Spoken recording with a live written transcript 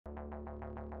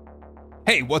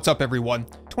Hey, what's up everyone?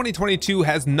 2022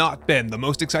 has not been the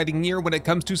most exciting year when it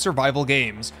comes to survival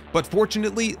games, but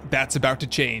fortunately, that's about to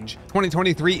change.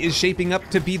 2023 is shaping up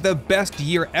to be the best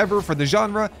year ever for the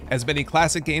genre, as many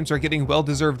classic games are getting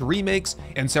well-deserved remakes,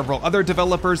 and several other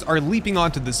developers are leaping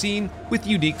onto the scene with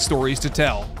unique stories to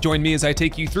tell. Join me as I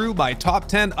take you through my top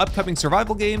 10 upcoming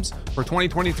survival games for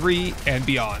 2023 and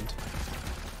beyond.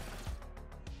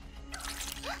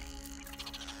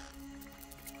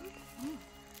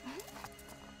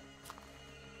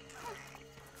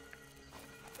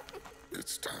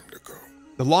 It's time to go.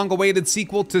 The long-awaited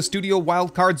sequel to Studio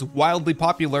Wildcard's wildly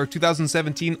popular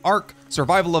 2017 ARK,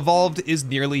 Survival Evolved, is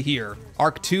nearly here.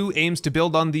 ARK 2 aims to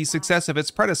build on the success of its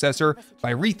predecessor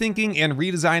by rethinking and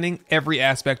redesigning every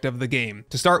aspect of the game.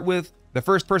 To start with, the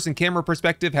first-person camera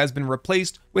perspective has been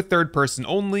replaced with third-person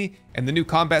only, and the new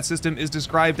combat system is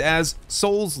described as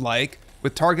Souls-like,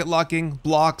 with target locking,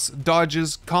 blocks,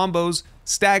 dodges, combos,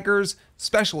 staggers,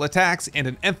 special attacks, and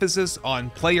an emphasis on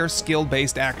player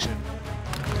skill-based action.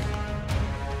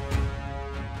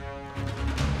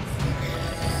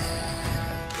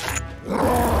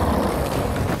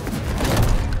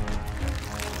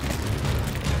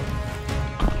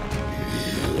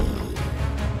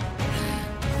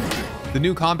 The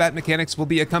new combat mechanics will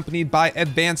be accompanied by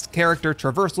advanced character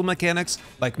traversal mechanics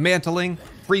like mantling,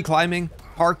 free climbing,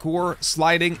 parkour,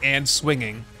 sliding, and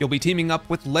swinging. You'll be teaming up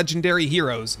with legendary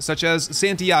heroes such as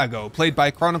Santiago, played by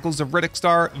Chronicles of Riddick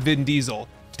star Vin Diesel,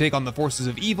 to take on the forces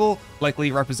of evil, likely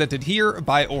represented here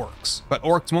by orcs. But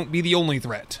orcs won't be the only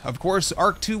threat. Of course,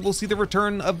 ARK 2 will see the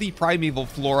return of the primeval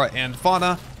flora and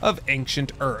fauna of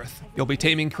ancient Earth. You'll be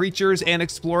taming creatures and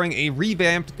exploring a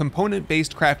revamped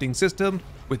component-based crafting system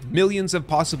with millions of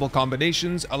possible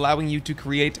combinations, allowing you to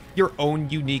create your own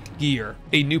unique gear.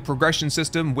 A new progression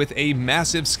system with a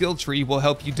massive skill tree will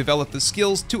help you develop the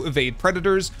skills to evade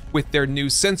predators with their new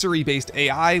sensory-based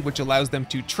AI, which allows them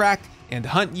to track and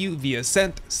hunt you via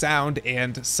scent, sound,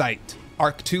 and sight.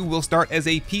 ARK 2 will start as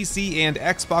a PC and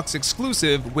Xbox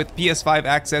exclusive, with PS5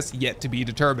 access yet to be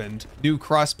determined. New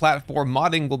cross-platform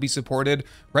modding will be supported,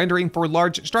 rendering for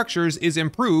large structures is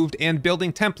improved, and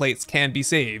building templates can be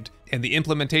saved. And the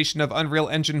implementation of Unreal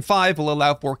Engine 5 will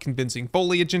allow for convincing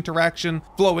foliage interaction,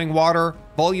 flowing water,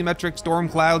 volumetric storm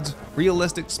clouds,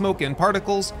 realistic smoke and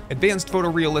particles, advanced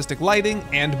photorealistic lighting,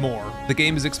 and more. The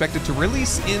game is expected to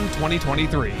release in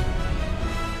 2023.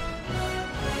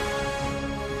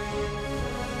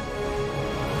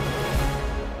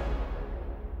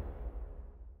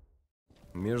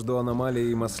 Между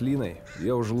аномалией и маслиной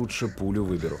я уже лучше пулю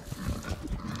выберу.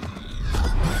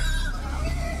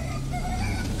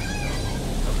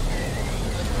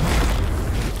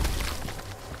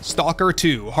 S.T.A.L.K.E.R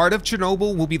 2, Heart of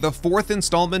Chernobyl will be the fourth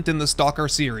installment in the S.T.A.L.K.E.R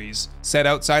series. Set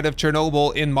outside of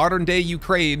Chernobyl in modern-day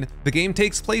Ukraine, the game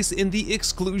takes place in the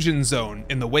exclusion zone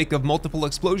in the wake of multiple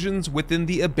explosions within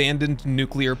the abandoned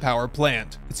nuclear power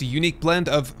plant. It's a unique blend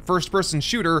of first-person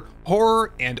shooter,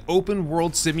 horror, and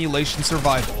open-world simulation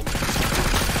survival.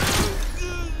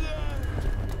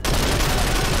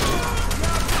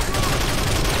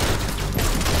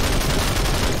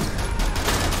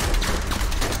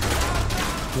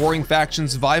 Warring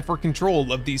factions vie for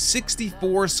control of the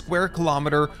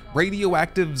 64-square-kilometer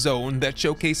radioactive zone that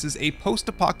showcases a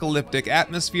post-apocalyptic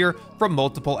atmosphere from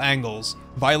multiple angles.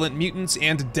 Violent mutants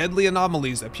and deadly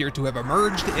anomalies appear to have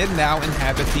emerged and now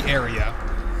inhabit the area.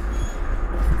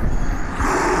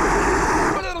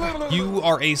 You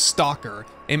are a stalker,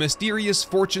 a mysterious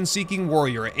fortune-seeking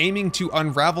warrior aiming to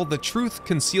unravel the truth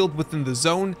concealed within the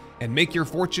zone and make your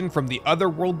fortune from the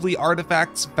otherworldly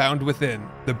artifacts found within.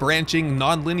 The branching,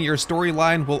 non-linear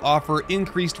storyline will offer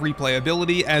increased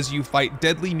replayability as you fight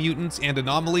deadly mutants and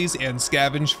anomalies and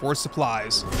scavenge for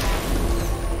supplies.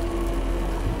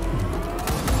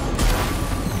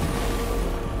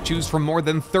 Choose from more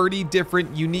than 30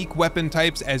 different unique weapon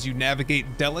types as you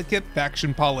navigate delicate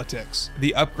faction politics.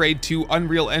 The upgrade to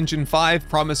Unreal Engine 5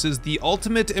 promises the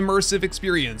ultimate immersive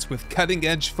experience with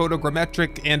cutting-edge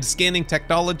photogrammetric and scanning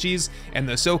technologies and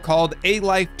the so-called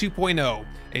A-Life 2.0,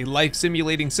 a life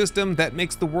simulating system that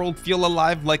makes the world feel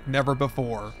alive like never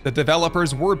before. The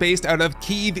developers were based out of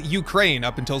Kyiv, Ukraine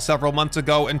up until several months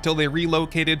ago, until they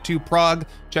relocated to Prague,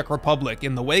 Czech Republic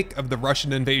in the wake of the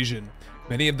Russian invasion.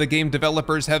 Many of the game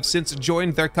developers have since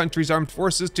joined their country's armed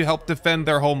forces to help defend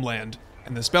their homeland,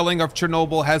 and the spelling of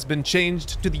Chernobyl has been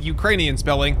changed to the Ukrainian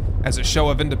spelling as a show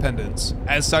of independence.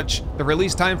 As such, the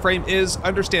release timeframe is,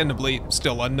 understandably,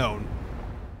 still unknown.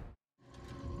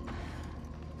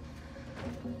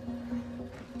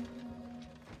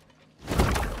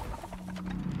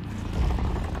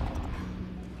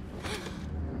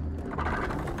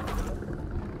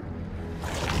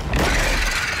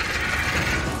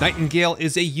 Nightingale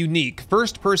is a unique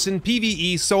first-person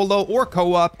PvE solo or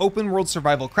co-op open-world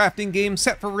survival crafting game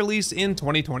set for release in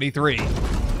 2023.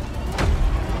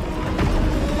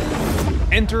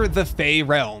 Enter the Fey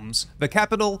Realms, the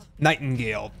capital,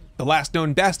 Nightingale, the last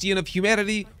known bastion of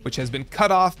humanity, which has been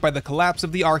cut off by the collapse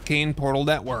of the arcane portal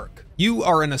network. You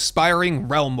are an aspiring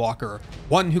realm walker,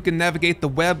 one who can navigate the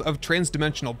web of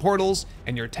transdimensional portals,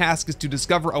 and your task is to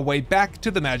discover a way back to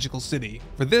the magical city.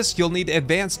 For this, you'll need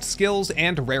advanced skills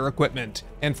and rare equipment,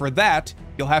 and for that,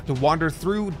 you'll have to wander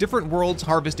through different worlds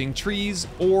harvesting trees,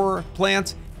 ore,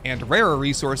 plant, and rarer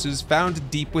resources found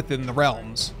deep within the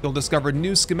realms. You'll discover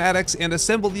new schematics and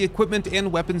assemble the equipment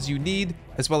and weapons you need,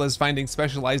 as well as finding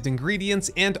specialized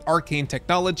ingredients and arcane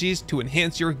technologies to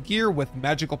enhance your gear with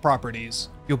magical properties.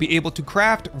 You'll be able to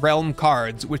craft realm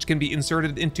cards, which can be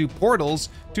inserted into portals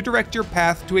to direct your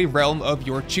path to a realm of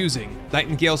your choosing.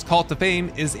 Nightingale's Call to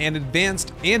Fame is an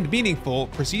advanced and meaningful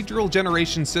procedural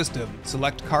generation system.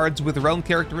 Select cards with realm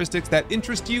characteristics that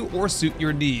interest you or suit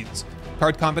your needs.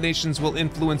 Card combinations will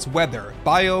influence weather,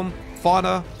 biome,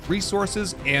 fauna,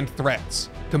 resources, and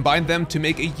threats. Combine them to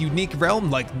make a unique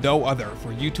realm like no other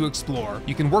for you to explore.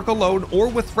 You can work alone or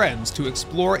with friends to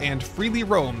explore and freely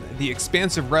roam the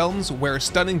expansive realms where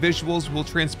stunning visuals will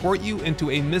transport you into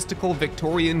a mystical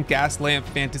Victorian gas lamp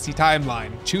fantasy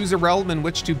timeline. Choose a realm in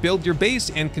which to build your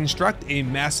base and construct a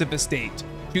massive estate,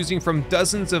 choosing from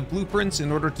dozens of blueprints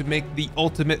in order to make the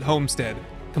ultimate homestead,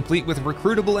 complete with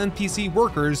recruitable NPC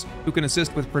workers who can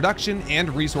assist with production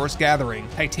and resource gathering.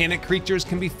 Titanic creatures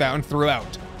can be found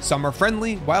throughout. Some are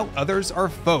friendly, while others are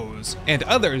foes, and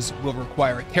others will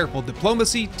require careful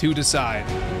diplomacy to decide.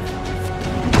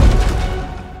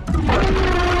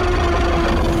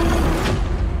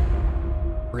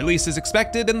 Release is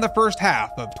expected in the first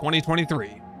half of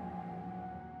 2023.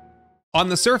 On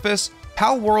the surface,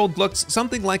 Palworld looks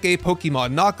something like a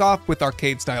Pokemon knockoff with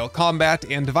arcade-style combat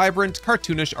and vibrant,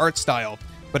 cartoonish art style,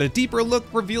 but a deeper look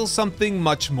reveals something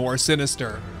much more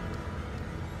sinister.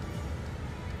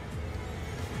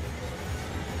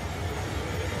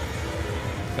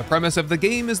 The premise of the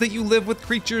game is that you live with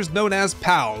creatures known as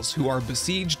pals who are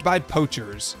besieged by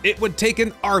poachers. It would take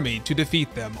an army to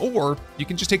defeat them, or you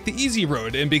can just take the easy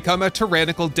road and become a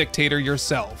tyrannical dictator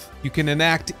yourself. You can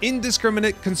enact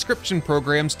indiscriminate conscription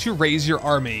programs to raise your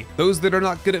army. Those that are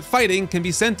not good at fighting can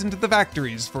be sent into the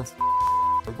factories for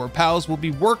where pals will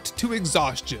be worked to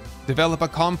exhaustion. Develop a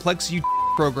complex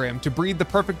program to breed the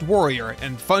perfect warrior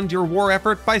and fund your war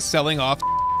effort by selling off.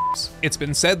 It's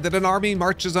been said that an army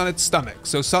marches on its stomach,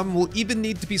 so some will even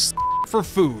need to be for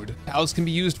food. Pals can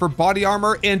be used for body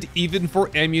armor and even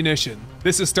for ammunition.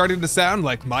 This is starting to sound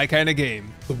like my kind of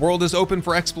game. The world is open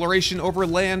for exploration over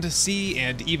land, sea,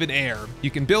 and even air. You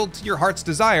can build to your heart's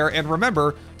desire, and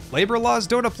remember, labor laws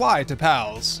don't apply to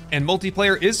pals. And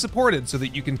multiplayer is supported so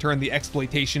that you can turn the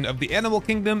exploitation of the animal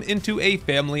kingdom into a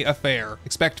family affair.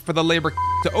 Expect for the labor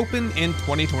to open in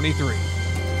 2023.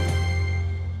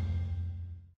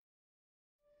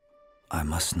 I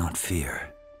must not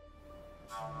fear.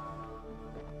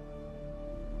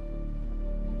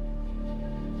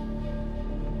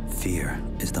 Fear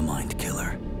is the mind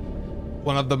killer.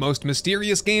 One of the most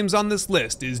mysterious games on this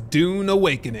list is DUNE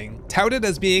Awakening. Touted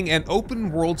as being an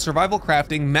open-world survival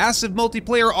crafting massive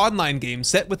multiplayer online game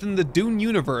set within the DUNE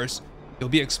universe, you'll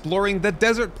be exploring the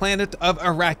desert planet of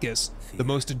Arrakis, the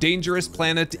most dangerous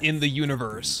planet in the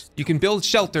universe. You can build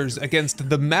shelters against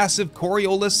the massive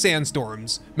Coriolis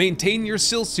sandstorms, maintain your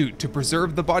silsuit to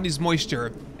preserve the body's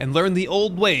moisture, and learn the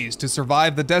old ways to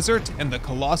survive the desert and the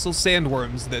colossal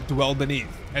sandworms that dwell beneath.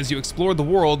 As you explore the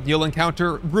world, you'll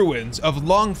encounter ruins of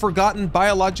long-forgotten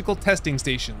biological testing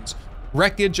stations,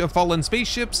 wreckage of fallen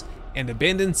spaceships, and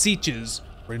abandoned sieges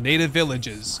or native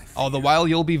villages. All the while,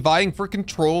 you'll be vying for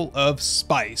control of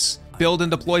spice. Build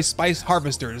and deploy spice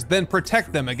harvesters, then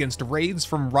protect them against raids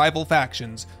from rival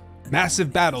factions.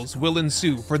 Massive battles will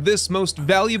ensue for this most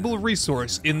valuable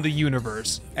resource in the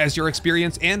universe. As your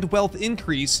experience and wealth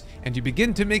increase, and you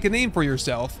begin to make a name for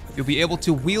yourself, you'll be able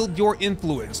to wield your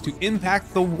influence to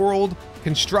impact the world,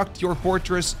 construct your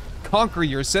fortress, conquer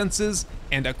your senses,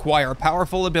 and acquire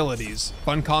powerful abilities.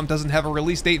 Funcom doesn't have a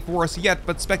release date for us yet,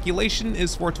 but speculation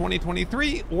is for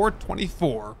 2023 or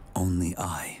 24. Only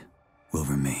I will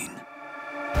remain.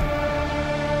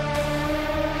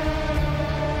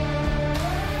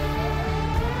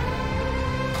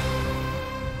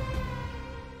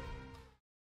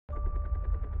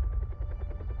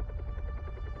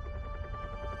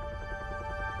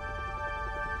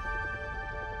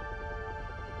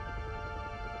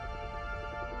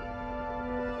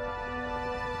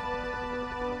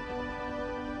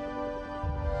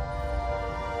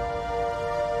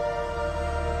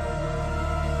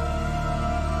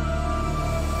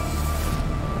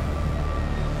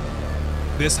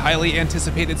 This highly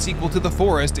anticipated sequel to The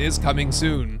Forest is coming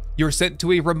soon. You're sent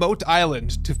to a remote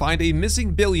island to find a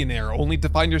missing billionaire, only to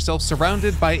find yourself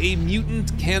surrounded by a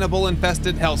mutant,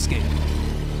 cannibal-infested hellscape.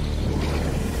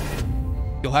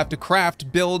 You'll have to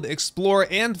craft, build, explore,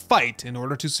 and fight in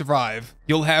order to survive.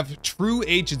 You'll have true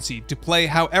agency to play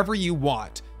however you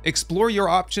want. Explore your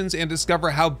options and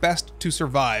discover how best to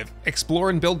survive.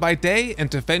 Explore and build by day and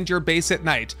defend your base at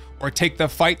night, or take the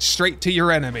fight straight to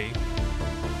your enemy.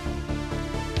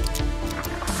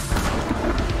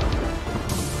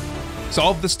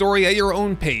 Solve the story at your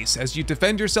own pace as you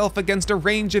defend yourself against a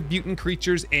range of mutant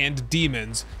creatures and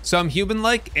demons, some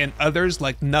human-like and others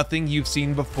like nothing you've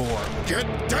seen before. Get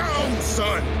down,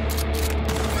 son!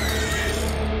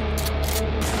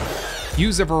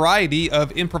 Use a variety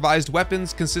of improvised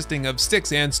weapons consisting of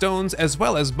sticks and stones, as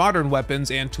well as modern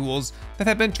weapons and tools that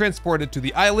have been transported to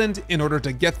the island in order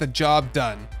to get the job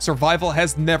done. Survival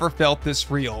has never felt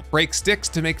this real. Break sticks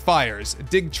to make fires,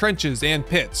 dig trenches and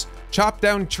pits, chop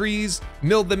down trees,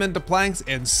 mill them into planks,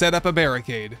 and set up a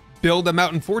barricade. Build a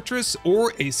mountain fortress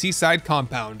or a seaside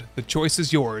compound. The choice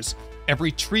is yours.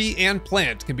 Every tree and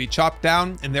plant can be chopped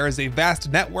down, and there is a vast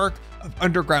network of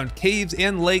underground caves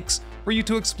and lakes for you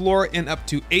to explore in up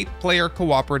to 8-player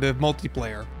cooperative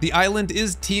multiplayer. The island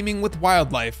is teeming with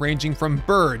wildlife ranging from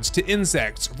birds to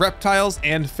insects, reptiles,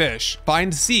 and fish.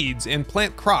 Find seeds and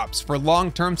plant crops for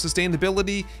long-term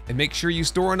sustainability, and make sure you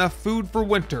store enough food for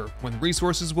winter when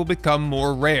resources will become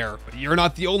more rare. But you're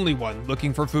not the only one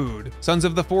looking for food. Sons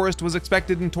of the Forest was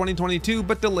expected in 2022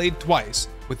 but delayed twice.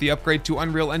 With the upgrade to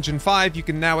Unreal Engine 5, you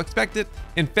can now expect it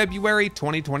in February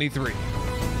 2023.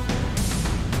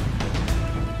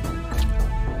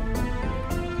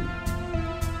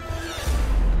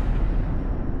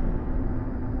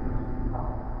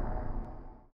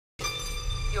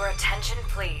 Attention,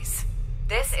 please.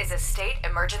 This is a state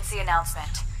emergency announcement.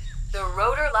 The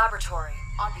Rotor Laboratory,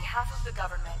 on behalf of the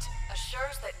government,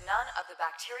 assures that none of the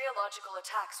bacteriological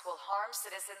attacks will harm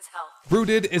citizens' health.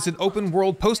 Rooted is an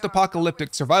open-world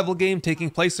post-apocalyptic survival game taking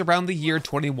place around the year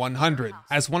 2100.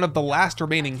 As one of the last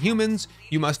remaining humans,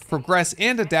 you must progress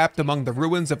and adapt among the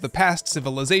ruins of the past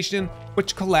civilization,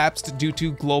 which collapsed due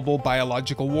to global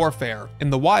biological warfare. In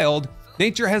the wild,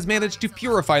 nature has managed to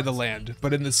purify the land,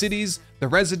 but in the cities, the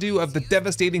residue of the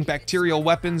devastating bacterial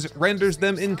weapons renders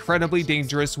them incredibly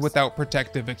dangerous without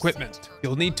protective equipment.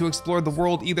 You'll need to explore the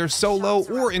world either solo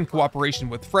or in cooperation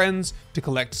with friends to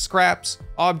collect scraps,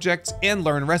 objects, and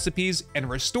learn recipes and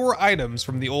restore items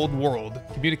from the old world.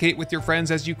 Communicate with your friends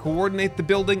as you coordinate the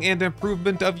building and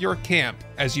improvement of your camp.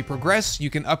 As you progress, you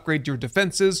can upgrade your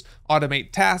defenses,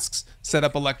 automate tasks, set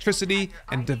up electricity,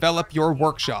 and develop your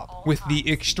workshop. With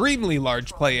the extremely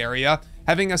large play area,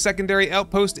 having a secondary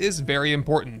outpost is very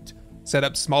important. Set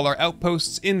up smaller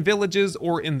outposts in villages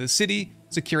or in the city,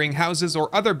 securing houses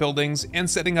or other buildings, and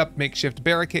setting up makeshift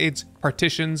barricades,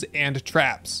 partitions, and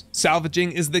traps.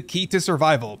 Salvaging is the key to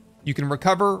survival. You can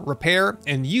recover, repair,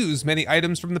 and use many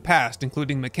items from the past,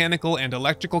 including mechanical and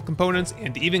electrical components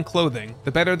and even clothing.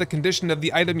 The better the condition of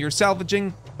the item you're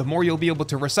salvaging, the more you'll be able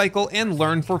to recycle and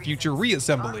learn for future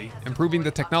reassembly. Improving the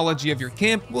technology of your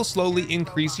camp will slowly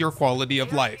increase your quality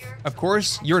of life. Of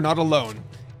course, you're not alone.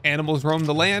 Animals roam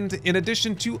the land in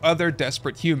addition to other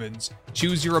desperate humans.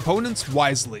 Choose your opponents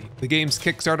wisely. The game's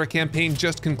Kickstarter campaign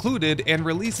just concluded, and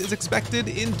release is expected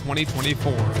in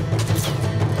 2024.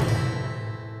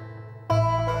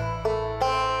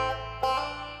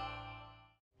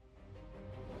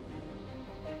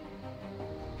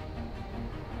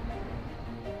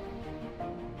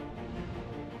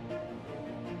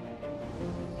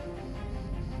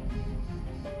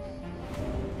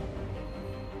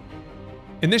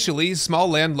 Initially,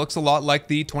 Smalland looks a lot like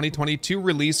the 2022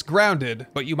 release Grounded,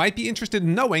 but you might be interested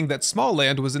in knowing that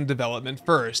Smalland was in development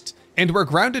first. And where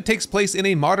Grounded takes place in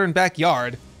a modern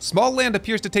backyard, Smalland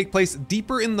appears to take place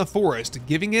deeper in the forest,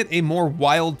 giving it a more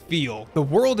wild feel. The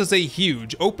world is a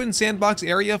huge, open sandbox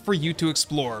area for you to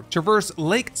explore. Traverse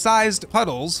lake-sized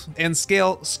puddles and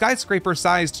scale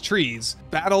skyscraper-sized trees.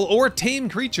 Battle or tame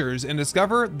creatures and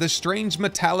discover the strange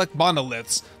metallic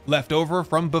monoliths left over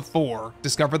from before.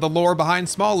 Discover the lore behind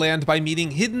Smalland by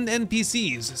meeting hidden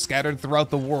NPCs scattered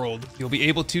throughout the world. You'll be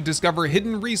able to discover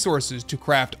hidden resources to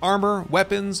craft armor,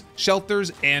 weapons,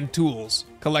 shelters, and tools.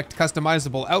 Collect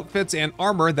customizable outfits and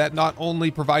armor that not only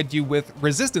provide you with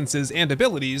resistances and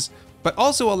abilities, but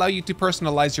also allow you to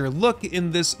personalize your look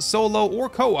in this solo or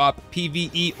co-op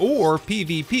PvE or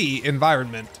PvP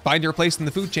environment. Find your place in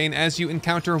the food chain as you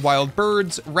encounter wild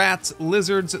birds, rats,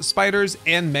 lizards, spiders,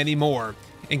 and many more.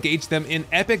 Engage them in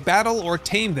epic battle or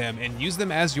tame them and use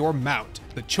them as your mount.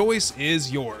 The choice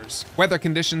is yours. Weather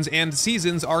conditions and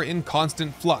seasons are in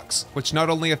constant flux, which not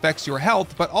only affects your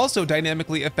health, but also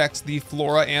dynamically affects the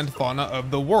flora and fauna of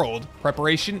the world.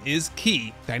 Preparation is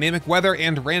key. Dynamic weather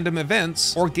and random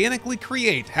events organically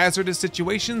create hazardous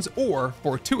situations or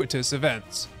fortuitous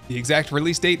events. The exact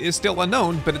release date is still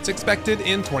unknown, but it's expected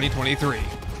in 2023.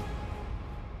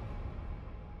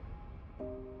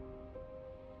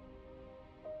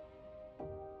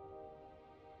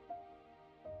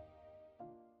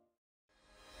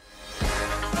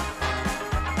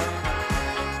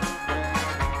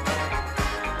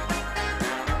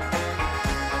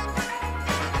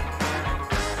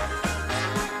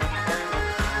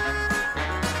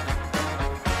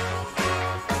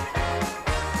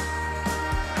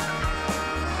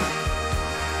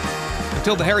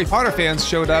 Until the Harry Potter fans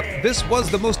showed up, this was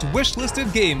the most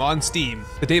wishlisted game on Steam.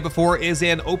 The Day Before is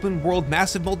an open-world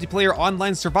massive multiplayer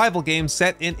online survival game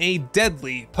set in a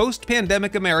deadly,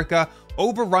 post-pandemic America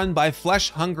overrun by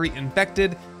flesh-hungry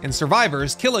infected and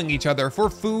survivors killing each other for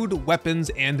food, weapons,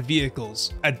 and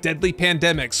vehicles. A deadly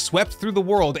pandemic swept through the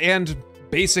world and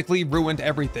basically ruined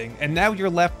everything, and now you're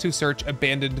left to search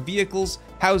abandoned vehicles,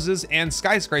 houses, and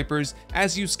skyscrapers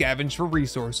as you scavenge for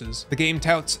resources. The game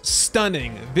touts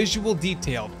stunning visual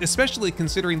detail, especially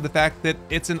considering the fact that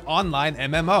it's an online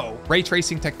MMO. Ray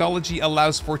tracing technology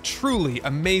allows for truly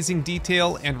amazing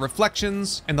detail and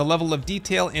reflections, and the level of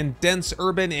detail in dense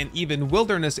urban and even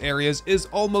wilderness areas is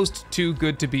almost too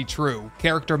good to be true.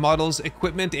 Character models,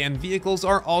 equipment, and vehicles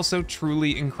are also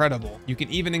truly incredible. You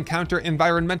can even encounter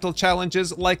environmental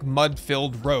challenges like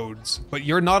mud-filled roads. But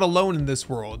you're not alone in this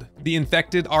world. The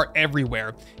infected are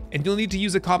everywhere, and you'll need to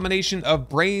use a combination of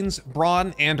brains,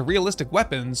 brawn, and realistic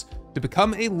weapons to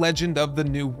become a legend of the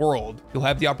new world. You'll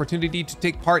have the opportunity to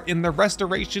take part in the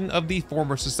restoration of the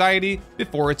former society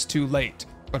before it's too late.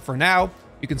 But for now,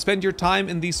 you can spend your time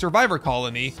in the survivor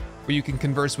colony, where you can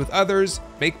converse with others,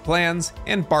 make plans,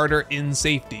 and barter in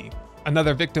safety.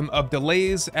 Another victim of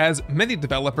delays, as many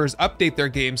developers update their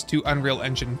games to Unreal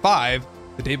Engine 5,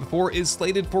 The Day Before is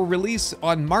slated for release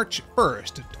on March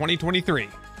 1st, 2023.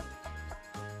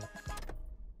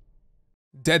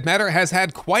 Dead Matter has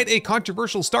had quite a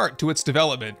controversial start to its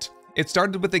development. It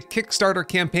started with a Kickstarter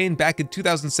campaign back in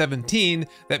 2017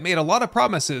 that made a lot of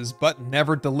promises but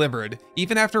never delivered,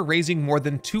 even after raising more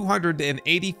than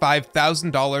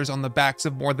 $285,000 on the backs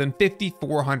of more than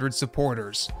 5,400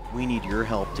 supporters. We need your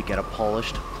help to get a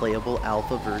polished, playable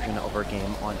alpha version of our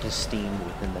game onto Steam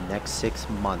within the next 6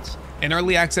 months. An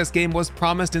early access game was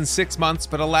promised in 6 months,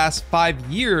 but alas, 5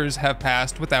 years have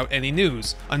passed without any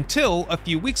news, until a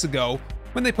few weeks ago,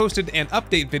 when they posted an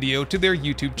update video to their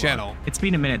YouTube channel. It's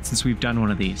been a minute since we've done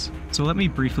one of these, so let me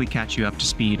briefly catch you up to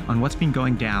speed on what's been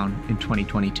going down in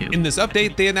 2022. In this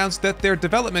update, they announced that their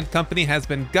development company has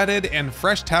been gutted and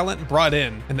fresh talent brought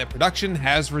in, and that production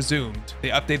has resumed.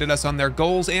 They updated us on their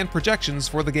goals and projections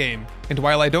for the game. And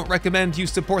while I don't recommend you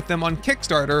support them on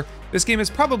Kickstarter, this game is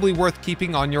probably worth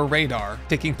keeping on your radar.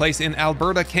 Taking place in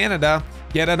Alberta, Canada,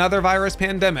 yet another virus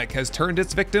pandemic has turned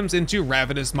its victims into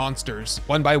ravenous monsters.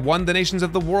 One by one, the nations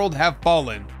of the world have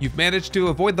fallen. You've managed to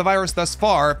avoid the virus thus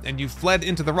far, and you've fled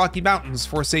into the Rocky Mountains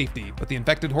for safety. But the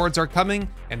infected hordes are coming,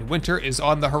 and winter is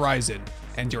on the horizon.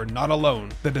 And you're not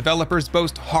alone. The developers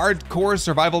boast hardcore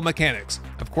survival mechanics.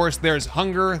 Of course, there's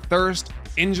hunger, thirst,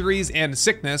 injuries, and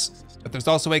sickness, but there's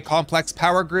also a complex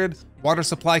power grid, water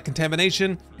supply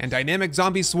contamination, and dynamic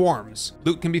zombie swarms.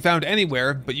 Loot can be found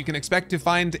anywhere, but you can expect to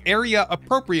find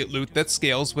area-appropriate loot that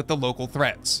scales with the local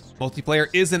threats. Multiplayer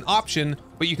is an option,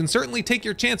 but you can certainly take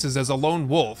your chances as a lone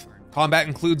wolf. Combat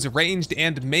includes ranged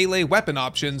and melee weapon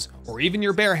options, or even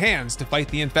your bare hands to fight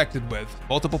the infected with.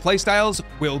 Multiple playstyles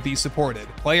will be supported.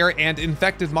 Player and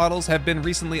infected models have been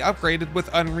recently upgraded with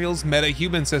Unreal's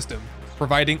meta-human system,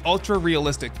 providing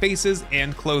ultra-realistic faces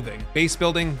and clothing. Base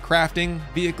building, crafting,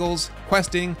 vehicles,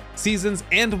 questing, seasons,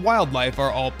 and wildlife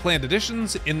are all planned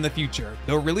additions in the future.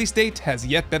 No release date has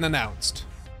yet been announced.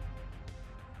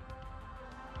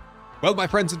 Well, my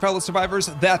friends and fellow survivors,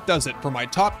 that does it for my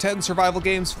top 10 survival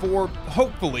games for,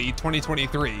 hopefully,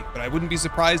 2023, but I wouldn't be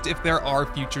surprised if there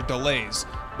are future delays.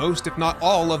 Most, if not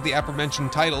all, of the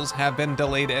aforementioned titles have been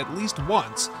delayed at least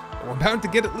once, but we're bound to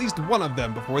get at least one of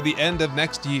them before the end of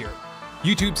next year.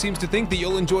 YouTube seems to think that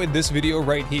you'll enjoy this video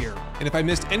right here, and if I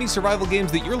missed any survival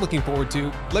games that you're looking forward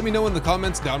to, let me know in the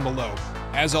comments down below.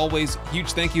 As always,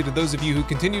 huge thank you to those of you who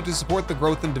continue to support the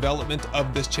growth and development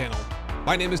of this channel.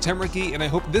 My name is Temricky, and I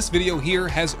hope this video here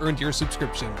has earned your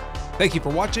subscription. Thank you for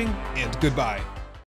watching, and goodbye.